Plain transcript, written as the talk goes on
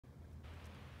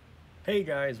Hey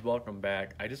guys, welcome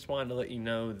back. I just wanted to let you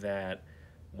know that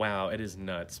wow, it is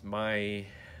nuts. My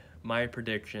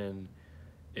prediction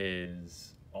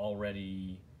is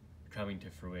already coming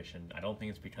to fruition. I don't think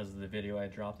it's because of the video I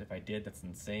dropped. If I did, that's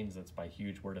insane because that's by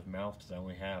huge word of mouth because I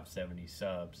only have 70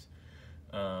 subs.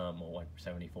 Well, like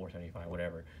 74, 75,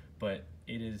 whatever. But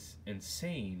it is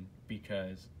insane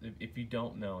because if you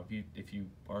don't know, if you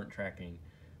aren't tracking,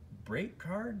 break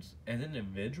cards and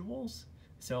individuals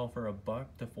sell for $1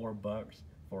 to $4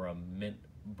 for a mint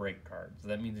break card. So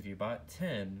that means if you bought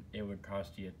 10, it would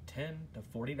cost you $10 to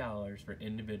 $40 for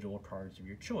individual cards of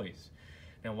your choice.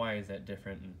 Now, why is that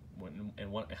different,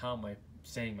 how am I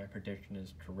saying my prediction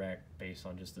is correct based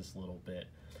on just this little bit?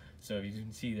 So you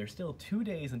can see there's still 2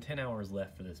 days and 10 hours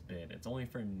left for this bid. It's only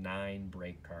for 9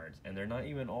 break cards, and they're not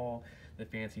even all the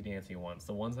fancy dancy ones.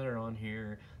 The ones that are on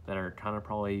here that are kind of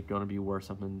probably going to be worth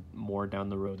something more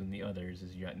down the road than the others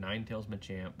is you got Ninetales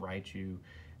Machamp, Raichu,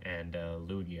 and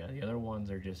Lugia. The other ones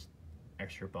are just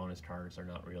extra bonus cards. They're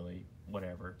not really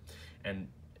whatever. And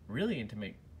really, to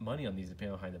make money on these,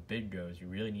 depending on how the bid goes, you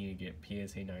really need to get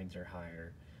PSA 9s or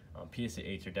higher. PSA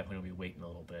 8s are definitely going to be waiting a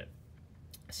little bit.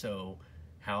 So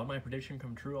how did my prediction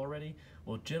come true already?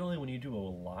 Well, generally when you do a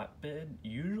lot bid,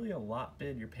 usually a lot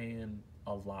bid, you're paying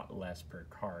a lot less per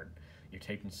card. You're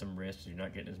taking some risks, you're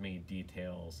not getting as many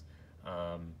details,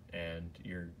 and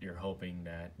you're hoping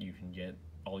that you can get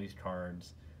all these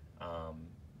cards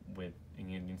with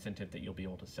an incentive that you'll be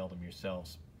able to sell them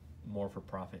yourselves more for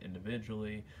profit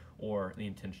individually, or the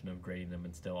intention of grading them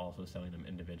and still also selling them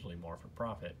individually more for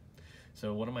profit.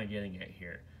 So what am I getting at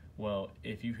here? Well,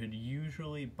 if you could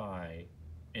usually buy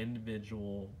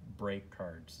individual break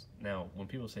cards. Now, when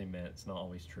people say mint, it's not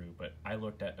always true, but I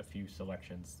looked at a few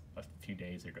selections a few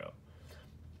days ago,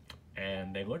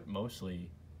 and they looked mostly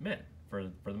mint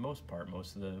for the most part.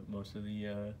 Most of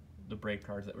the break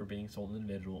cards that were being sold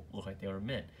individual looked like they were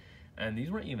mint, and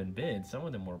these weren't even bids. Some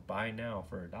of them were buy now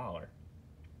for $1.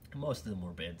 Most of them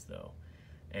were bids though,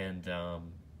 and I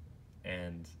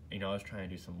was trying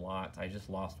to do some lots. I just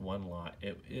lost one lot.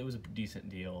 It was a decent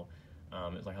deal.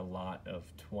 It was like a lot of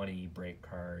 20 break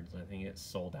cards. I think it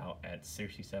sold out at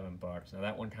 $67. Now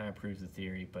that one kind of proves the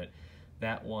theory, but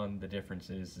that one, the difference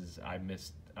is I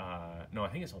missed. No, I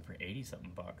think it sold for 80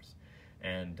 something bucks,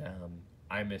 and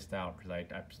I missed out because I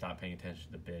stopped paying attention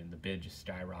to the bid, and the bid just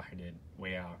skyrocketed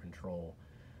way out of control.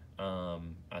 I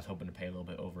was hoping to pay a little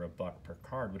bit over $1 per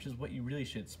card, which is what you really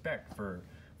should expect for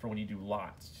when you do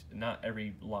lots. Not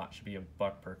every lot should be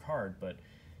 $1 per card, but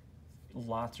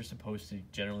lots are supposed to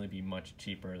generally be much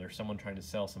cheaper. There's someone trying to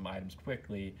sell some items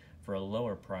quickly for a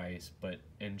lower price, but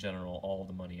in general, all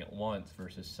the money at once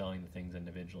versus selling the things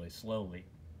individually slowly.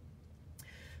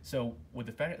 So with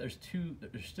the fact that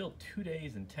there's still 2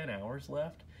 days and 10 hours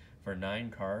left for 9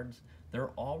 cards,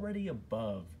 they're already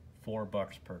above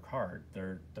 $4 per card.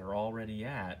 They're already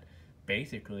at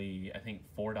basically I think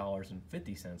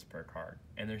 $4.50 per card,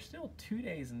 and there's still 2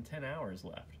 days and 10 hours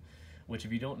left. Which,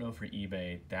 if you don't know for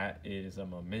eBay, that is a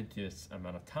momentous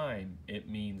amount of time. It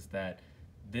means that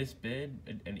this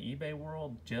bid in eBay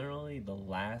world, generally the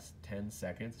last 10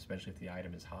 seconds, especially if the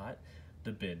item is hot,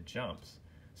 the bid jumps.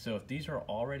 So if these are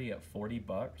already at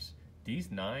 $40,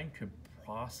 these 9 could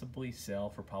possibly sell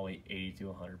for probably 80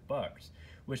 to $100,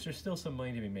 which there's still some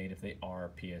money to be made if they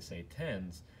are PSA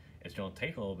 10s. It's going to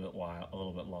take a little bit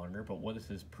longer, but what this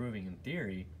is proving in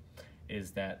theory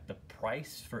is that the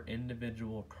price for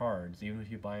individual cards, even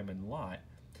if you buy them in lot,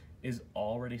 is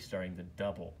already starting to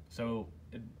double. So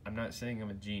I'm not saying I'm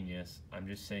a genius, I'm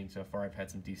just saying so far I've had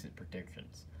some decent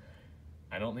predictions.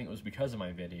 I don't think it was because of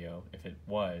my video. If it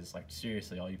was, like,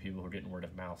 seriously, all you people who are getting word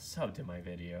of mouth, sub to my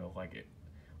video,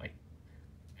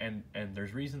 and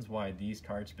there's reasons why these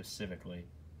cards specifically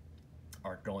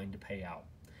are going to pay out.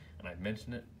 And I've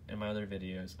mentioned it in my other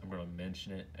videos, I'm going to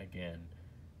mention it again.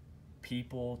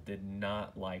 People did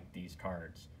not like these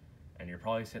cards, and you're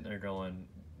probably sitting there going,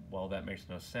 well, that makes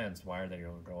no sense, why are they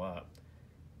going to go up?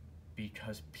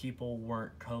 Because people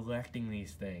weren't collecting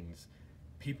these things.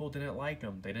 People didn't like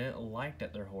them. They didn't like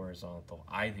that they're horizontal.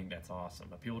 I think that's awesome,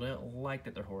 but people didn't like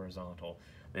that they're horizontal.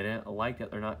 They didn't like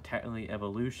that they're not technically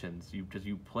evolutions, because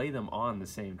you play them on the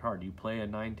same card. You play a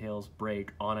Ninetales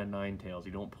break on a Ninetales.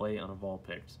 You don't play it on a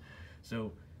Vulpix.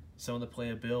 So some of the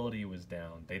playability was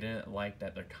down. They didn't like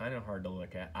that. They're kind of hard to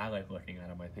look at. I like looking at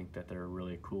them. I think that they're a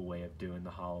really cool way of doing the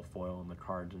hollow foil and the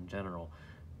cards in general.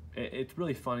 It's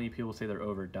really funny. People say they're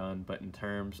overdone, but in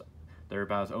terms, they're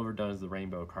about as overdone as the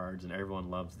rainbow cards, and everyone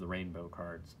loves the rainbow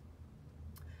cards.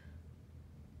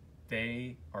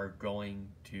 They are going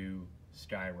to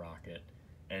skyrocket,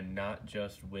 and not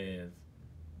just with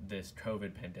this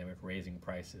COVID pandemic raising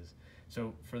prices.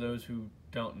 So for those who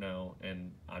don't know,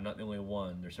 and I'm not the only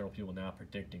one, there's several people now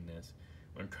predicting this,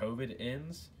 when COVID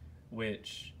ends,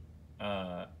 which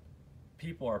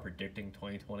people are predicting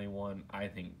 2021, I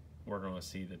think we're going to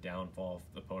see the downfall of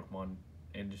the Pokemon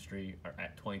industry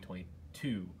at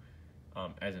 2022,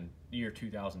 as in year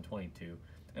 2022,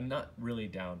 and not really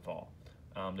downfall.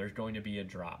 There's going to be a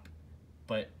drop,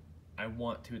 but I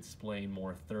want to explain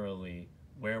more thoroughly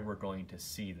where we're going to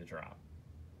see the drop.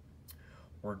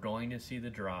 We're going to see the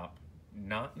drop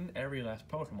not in every last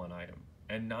Pokemon item,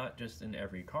 and not just in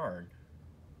every card.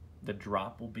 The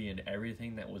drop will be in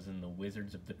everything that was in the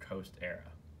Wizards of the Coast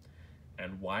era.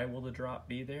 And why will the drop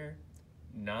be there?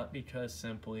 Not because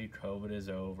simply COVID is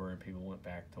over and people went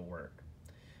back to work.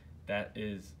 That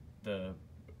is the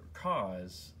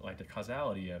cause, like the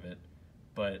causality of it,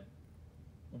 but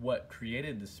what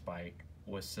created the spike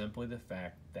was simply the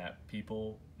fact that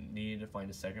people needed to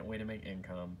find a second way to make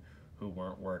income who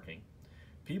weren't working.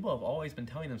 People have always been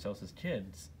telling themselves as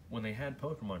kids, when they had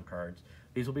Pokemon cards,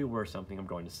 these will be worth something, I'm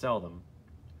going to sell them.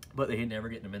 But they never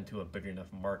get them into a big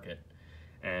enough market.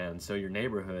 And so your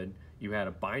neighborhood, you had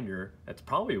a binder that's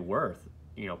probably worth,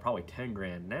 probably 10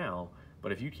 grand now,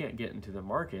 but if you can't get into the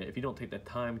market, if you don't take the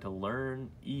time to learn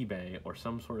eBay or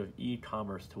some sort of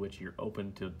e-commerce to which you're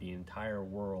open to the entire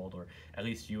world, or at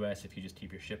least US if you just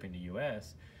keep your shipping to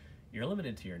US, you're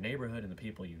limited to your neighborhood and the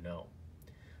people you know.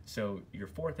 So your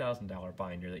 $4,000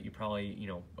 binder that you probably,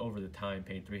 over the time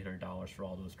paid $300 for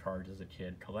all those cards as a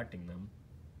kid collecting them,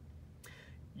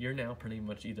 you're now pretty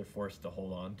much either forced to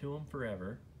hold on to them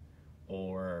forever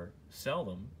or sell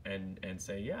them and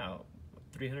say, yeah,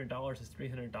 $300 is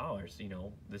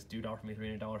 $300. This dude offered me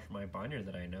 $300 for my binder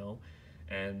that I know,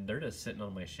 and they're just sitting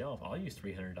on my shelf. I'll use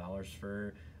 $300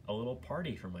 for a little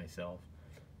party for myself.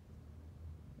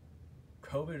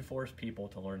 COVID forced people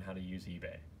to learn how to use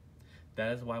eBay.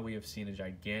 That is why we have seen a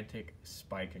gigantic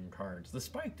spike in cards. The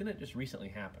spike didn't just recently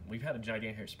happen. We've had a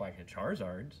gigantic spike in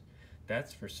Charizards,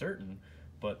 that's for certain,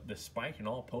 but the spike in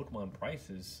all Pokemon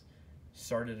prices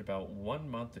started about 1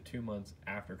 month to 2 months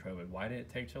after COVID. Why did it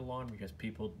take so long? Because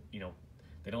people,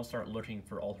 they don't start looking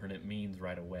for alternate means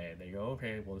right away. They go,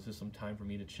 okay, well, this is some time for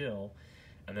me to chill.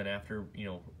 And then after,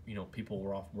 people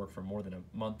were off work for more than a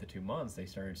month to 2 months, they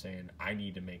started saying, I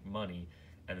need to make money.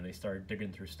 And then they started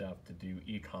digging through stuff to do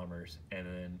e-commerce. And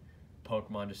then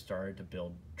Pokemon just started to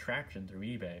build traction through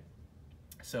eBay.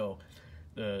 So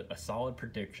a solid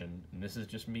prediction, and this is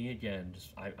just me again,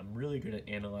 I'm really good at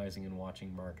analyzing and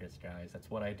watching markets, guys. That's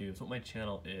what I do. It's what my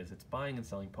channel is. It's buying and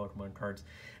selling Pokemon cards.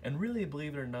 And really,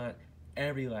 believe it or not,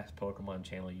 every last Pokemon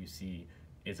channel you see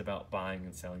is about buying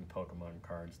and selling Pokemon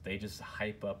cards. They just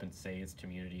hype up and say it's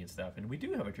community and stuff. And we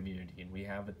do have a community, and we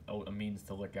have a means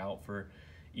to look out for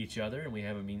each other, and we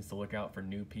have a means to look out for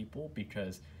new people,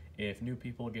 because if new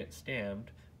people get scammed,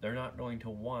 they're not going to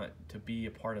want to be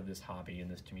a part of this hobby and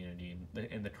this community,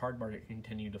 and the card market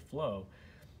continue to flow.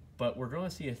 But we're going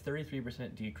to see a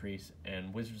 33% decrease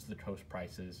in Wizards of the Coast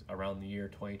prices around the year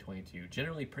 2022,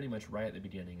 generally pretty much right at the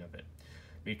beginning of it.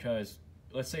 Because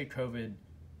let's say COVID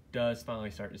does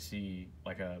finally start to see,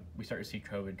 we start to see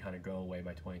COVID kind of go away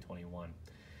by 2021.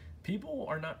 People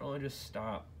are not going to just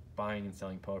stop buying and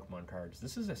selling Pokemon cards.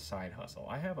 This is a side hustle.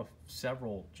 I have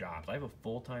several jobs. I have a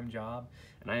full-time job,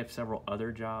 and I have several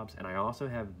other jobs, and I also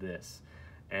have this.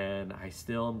 And I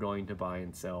still am going to buy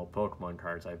and sell Pokemon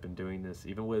cards. I've been doing this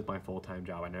even with my full-time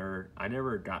job. I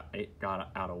never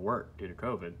got out of work due to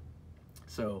COVID.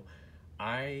 So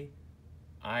I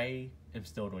am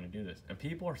still going to do this, and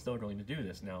people are still going to do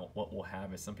this. Now, what we'll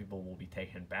have is some people will be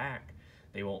taken back.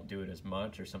 They won't do it as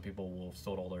much, or some people will have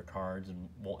sold all their cards and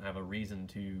won't have a reason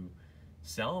to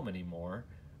sell them anymore.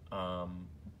 Or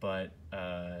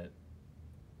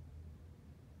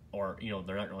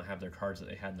they're not going to have their cards that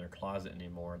they had in their closet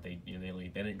anymore. They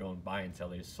didn't go and buy and sell.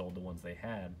 They just sold the ones they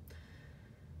had.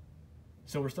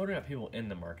 So we're still going to have people in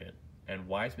the market. And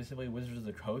why specifically Wizards of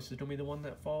the Coast is going to be the one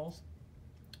that falls?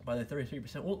 By the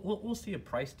 33%, we'll see a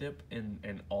price dip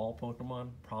in all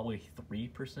Pokemon, probably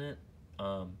 3%.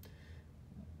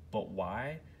 But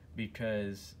why?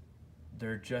 Because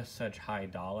they're just such high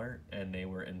dollar, and they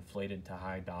were inflated to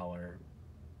high dollar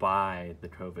by the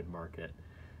COVID market.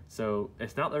 So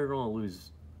it's not that they're going to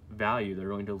lose value, they're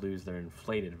going to lose their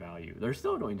inflated value. They're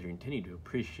still going to continue to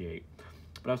appreciate.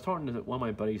 But I was talking to one of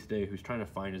my buddies today who's trying to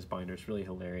find his binder. It's really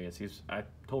hilarious. I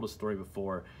told a story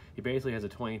before. He basically has a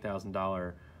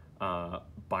 $20,000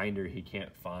 binder he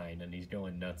can't find, and he's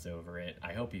going nuts over it.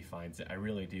 I hope he finds it. I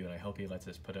really do, and I hope he lets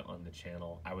us put it on the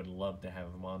channel. I would love to have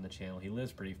him on the channel. He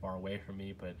lives pretty far away from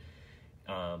me, but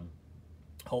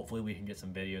hopefully we can get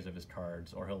some videos of his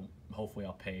cards, or hopefully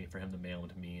I'll pay for him to mail them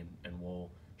to me, and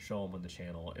we'll show him on the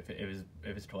channel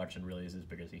if his collection really is as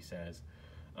big as he says.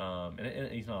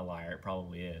 And he's not a liar, it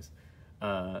probably is.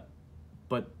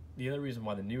 But the other reason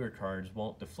why the newer cards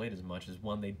won't deflate as much is,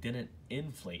 one, they didn't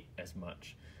inflate as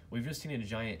much. We've just seen a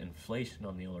giant inflation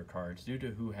on the older cards due to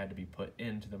who had to be put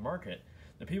into the market.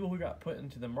 The people who got put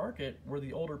into the market were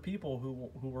the older people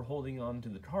who were holding on to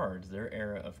the cards, their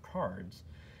era of cards,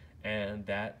 and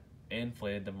that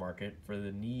inflated the market for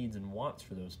the needs and wants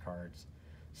for those cards.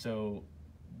 So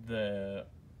the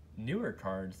newer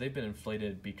cards, they've been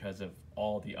inflated because of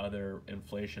all the other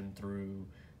inflation through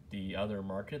the other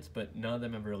markets, but none of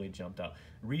them have really jumped up.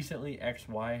 Recently,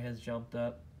 XY has jumped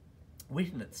up. We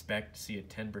can expect to see a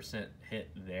 10%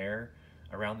 hit there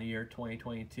around the year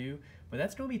 2022, but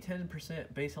that's going to be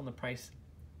 10% based on the price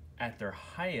at their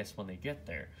highest when they get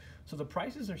there. So the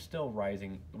prices are still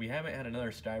rising. We haven't had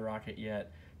another skyrocket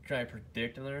yet. Can I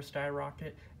predict another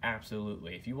skyrocket?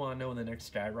 Absolutely. If you want to know when the next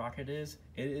skyrocket is,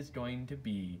 it is going to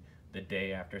be the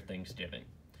day after Thanksgiving.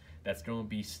 That's going to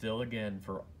be still again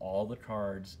for all the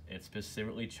cards, and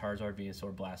specifically Charizard,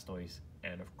 Venusaur, Blastoise,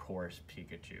 and of course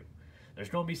Pikachu. There's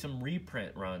going to be some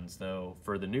reprint runs though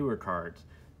for the newer cards.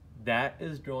 That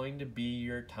is going to be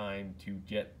your time to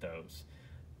get those.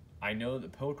 I know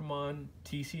that Pokemon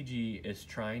TCG is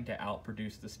trying to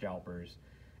outproduce the scalpers.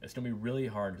 It's going to be really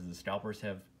hard because the scalpers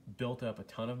have built up a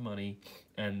ton of money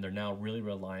and they're now really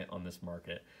reliant on this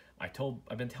market.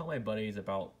 I've been telling my buddies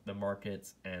about the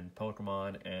markets and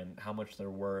Pokemon and how much they're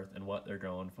worth and what they're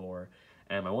going for.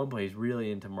 And my one buddy is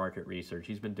really into market research.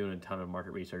 He's been doing a ton of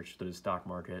market research through the stock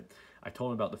market. I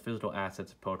told him about the physical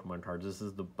assets of Pokemon cards. This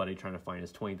is the buddy trying to find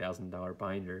his $20,000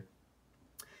 binder.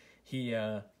 He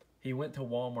went to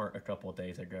Walmart a couple of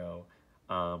days ago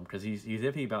because he's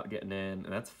iffy about getting in,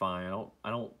 and that's fine. I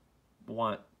don't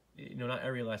want, not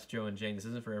every last Joe and Jane. This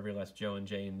isn't for every last Joe and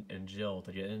Jane and Jill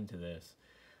to get into this.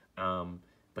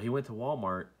 But he went to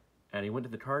Walmart and he went to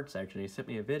the card section. He sent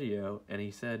me a video and he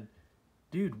said,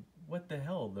 "Dude, what the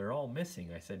hell? They're all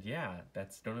missing." I said, "Yeah,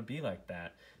 that's going to be like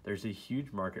that. There's a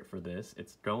huge market for this.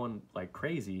 It's going like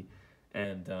crazy,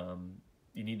 and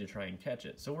you need to try and catch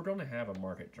it." So we're going to have a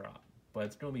market drop, but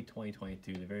it's going to be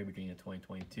 2022, the very beginning of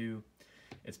 2022.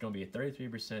 It's going to be a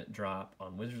 33% drop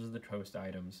on Wizards of the Coast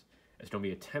items. It's going to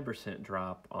be a 10%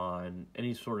 drop on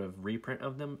any sort of reprint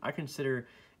of them. I consider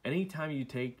anytime you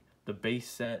take the base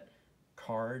set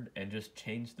card and just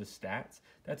change the stats,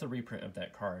 that's a reprint of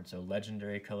that card. So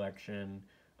Legendary Collection,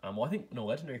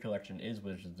 Legendary Collection is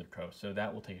Wizards of the Coast, so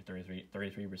that will take a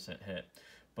 33% hit.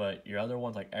 But your other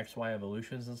ones like XY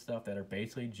Evolutions and stuff that are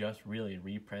basically just really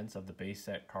reprints of the base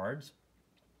set cards,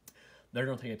 they're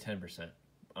going to take a 10%.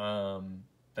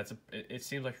 It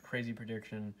seems like a crazy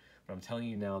prediction, but I'm telling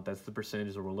you now, that's the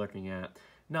percentages that we're looking at.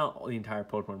 Now the entire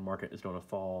Pokemon market is going to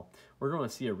fall. We're going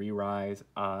to see a re-rise.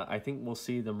 I think we'll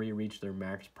see them reach their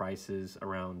max prices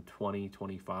around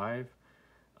 2025.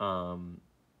 And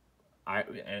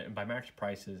by max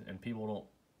prices, and people don't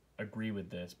agree with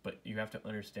this, but you have to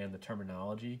understand the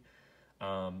terminology.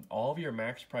 All of your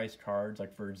max price cards,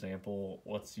 like for example,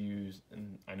 let's use,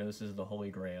 and I know this is the Holy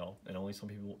Grail, and only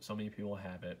so many people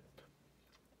have it,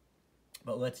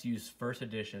 but let's use first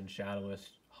edition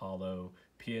Shadowless Hollow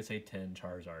PSA 10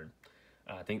 Charizard.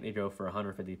 I think they go for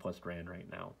 150 plus grand right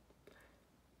now.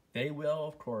 They will,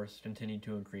 of course, continue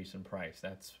to increase in price.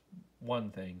 That's one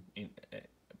thing,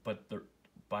 but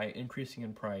by increasing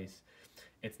in price,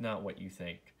 it's not what you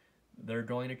think. They're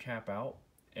going to cap out,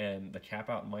 and the cap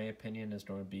out, in my opinion, is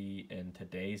going to be in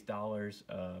today's dollars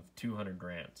of 200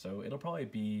 grand. So it'll probably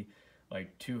be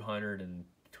like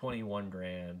 221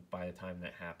 grand by the time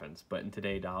that happens. But in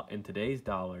today's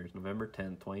dollars, November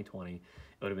 10th, 2020, it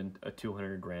would have been a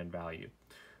 200 grand value.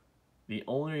 The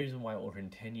only reason why it will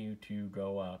continue to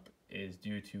go up is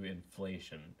due to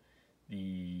inflation.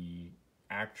 The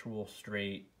actual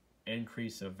straight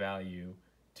increase of value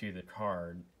to the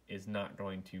card is not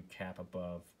going to cap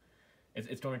above.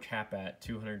 It's going to cap at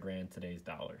 200 grand today's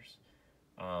dollars.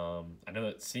 I know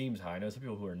that seems high. I know some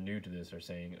people who are new to this are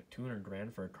saying 200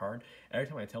 grand for a card. Every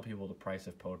time I tell people the price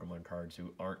of Pokemon cards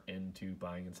who aren't into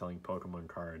buying and selling Pokemon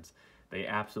cards, they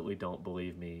absolutely don't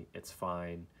believe me. It's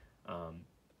fine.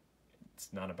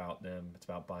 It's not about them. It's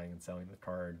about buying and selling the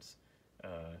cards.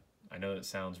 I know it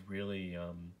sounds really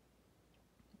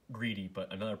greedy,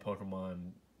 but another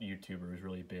Pokemon YouTuber who's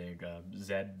really big,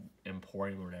 Zed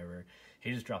Emporium or whatever,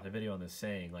 he just dropped a video on this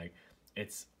saying, like,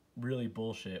 it's really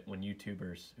bullshit when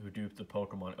YouTubers who do the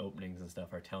Pokemon openings and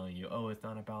stuff are telling you, oh, it's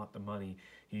not about the money.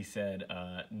 He said,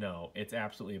 no, it's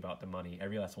absolutely about the money.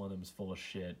 Every last one of them is full of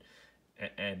shit.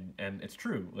 And it's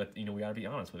true. You know, we gotta be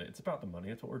honest with it. It's about the money.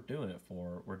 That's what we're doing it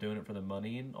for. We're doing it for the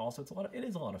money, and also it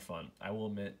is a lot of fun. I will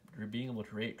admit, being able to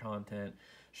create content,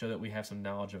 show that we have some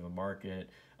knowledge of a market,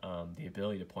 the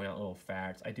ability to point out little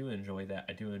facts. I do enjoy that.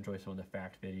 I do enjoy some of the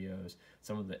fact videos,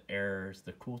 some of the errors,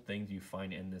 the cool things you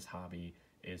find in this hobby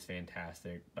is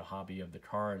fantastic. The hobby of the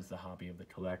cards, the hobby of the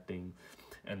collecting,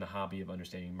 and the hobby of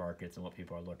understanding markets and what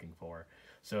people are looking for.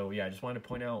 So yeah, I just wanted to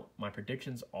point out my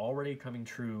predictions already coming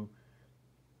true.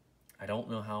 I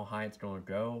don't know how high it's going to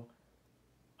go.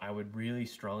 I would really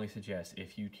strongly suggest,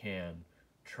 if you can,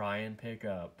 try and pick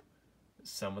up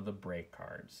some of the break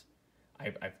cards.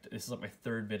 This is like my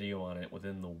third video on it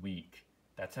within the week.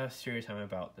 That's how serious I'm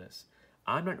about this.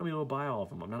 I'm not going to be able to buy all of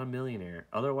them. I'm not a millionaire.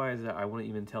 Otherwise, I wouldn't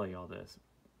even tell you all this.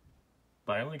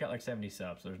 But I only got like 70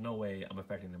 subs, so there's no way I'm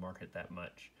affecting the market that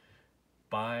much.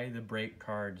 Buy the break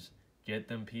cards. Get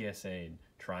them PSA'd.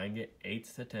 Try and get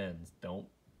 8s to 10s. Don't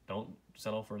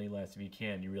settle for any less. If you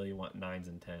can, you really want 9s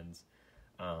and 10s.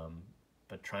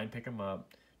 But try and pick them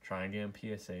up. Try and get them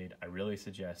PSA'd. I really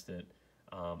suggest it.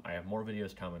 I have more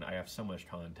videos coming. I have so much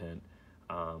content.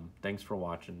 Thanks for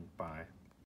watching. Bye.